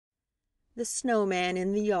The Snowman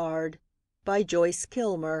in the Yard by Joyce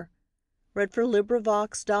Kilmer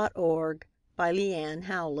LibriVox.org by Leanne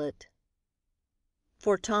Howlett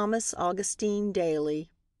For Thomas Augustine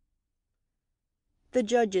Daly The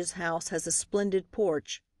judge's house has a splendid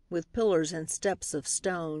porch, with pillars and steps of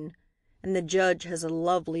stone, and the judge has a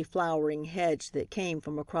lovely flowering hedge that came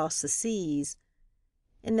from across the seas.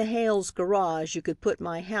 In the Hales' garage you could put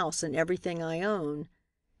my house and everything I own,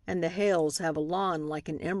 and the Hales have a lawn like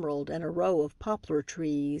an emerald and a row of poplar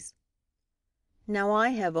trees. Now I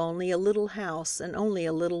have only a little house and only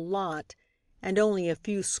a little lot, and only a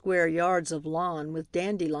few square yards of lawn with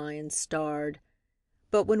dandelions starred.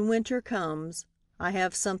 But when winter comes, I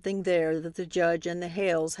have something there that the judge and the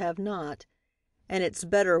Hales have not, and it's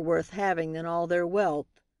better worth having than all their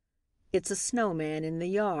wealth. It's a snowman in the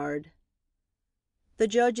yard. The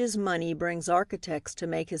judge's money brings architects to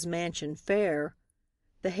make his mansion fair.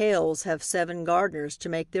 The Hales have 7 gardeners to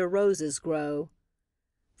make their roses grow.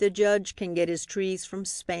 The judge can get his trees from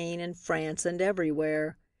Spain and France and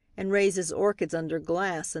everywhere, and raise his orchids under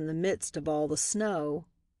glass in the midst of all the snow.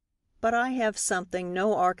 But I have something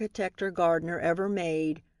no architect or gardener ever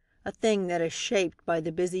made, a thing that is shaped by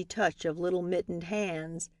the busy touch of little mittened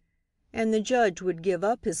hands, and the judge would give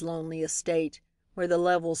up his lonely estate where the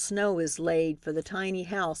level snow is laid for the tiny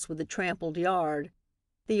house with the trampled yard,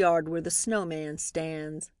 the yard where the snowman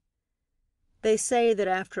stands. They say that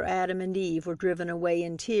after Adam and Eve were driven away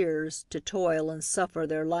in tears to toil and suffer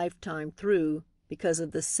their lifetime through because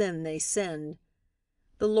of the sin they sinned,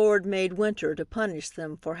 the Lord made winter to punish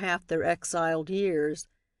them for half their exiled years,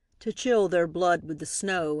 to chill their blood with the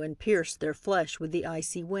snow and pierce their flesh with the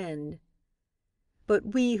icy wind.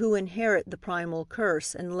 But we who inherit the primal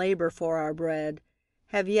curse and labor for our bread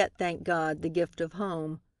have yet, thank God, the gift of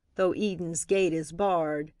home, though Eden's gate is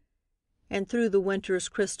barred, and through the winter's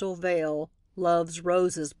crystal veil love's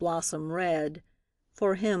roses blossom red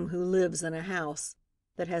for him who lives in a house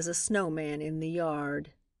that has a snowman in the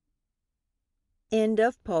yard. End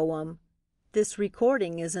of poem. This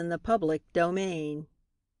recording is in the public domain.